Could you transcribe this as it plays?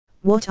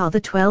What are the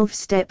 12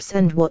 steps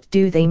and what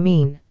do they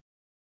mean?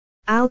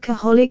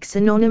 Alcoholics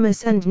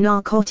Anonymous and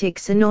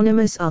Narcotics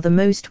Anonymous are the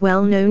most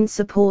well-known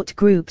support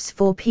groups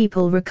for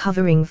people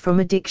recovering from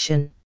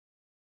addiction.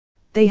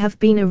 They have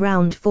been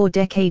around for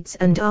decades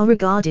and are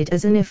regarded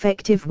as an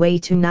effective way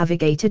to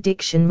navigate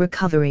addiction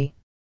recovery.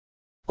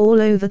 All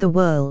over the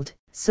world,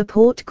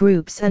 support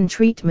groups and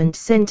treatment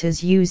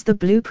centers use the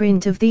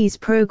blueprint of these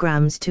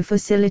programs to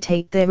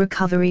facilitate their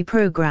recovery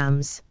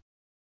programs.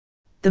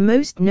 The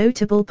most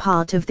notable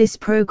part of this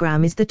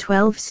program is the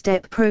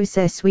 12-step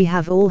process we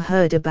have all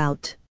heard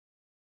about.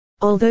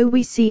 Although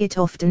we see it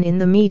often in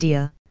the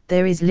media,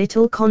 there is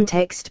little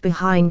context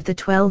behind the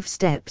 12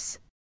 steps.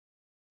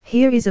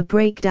 Here is a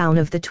breakdown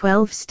of the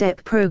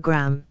 12-step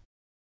program.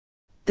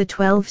 The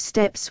 12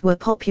 steps were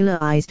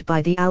popularized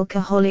by the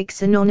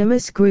Alcoholics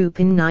Anonymous group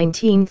in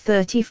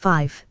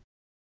 1935.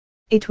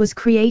 It was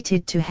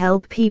created to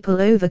help people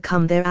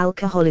overcome their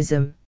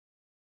alcoholism.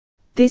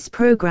 This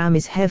program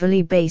is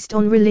heavily based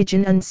on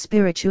religion and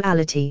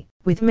spirituality,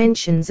 with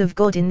mentions of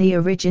God in the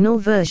original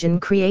version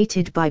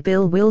created by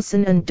Bill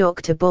Wilson and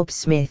Dr. Bob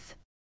Smith.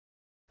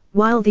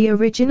 While the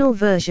original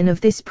version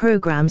of this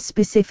program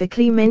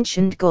specifically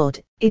mentioned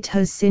God, it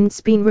has since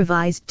been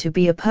revised to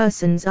be a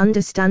person's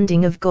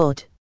understanding of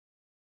God.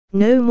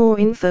 Know more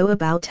info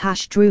about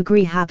 #Droog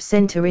Rehab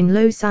Center in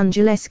Los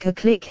Angeles.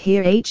 Click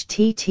here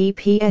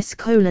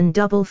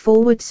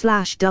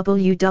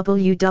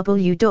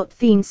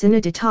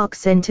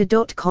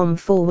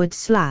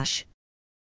https://www.theinsanitydetoxcenter.com/.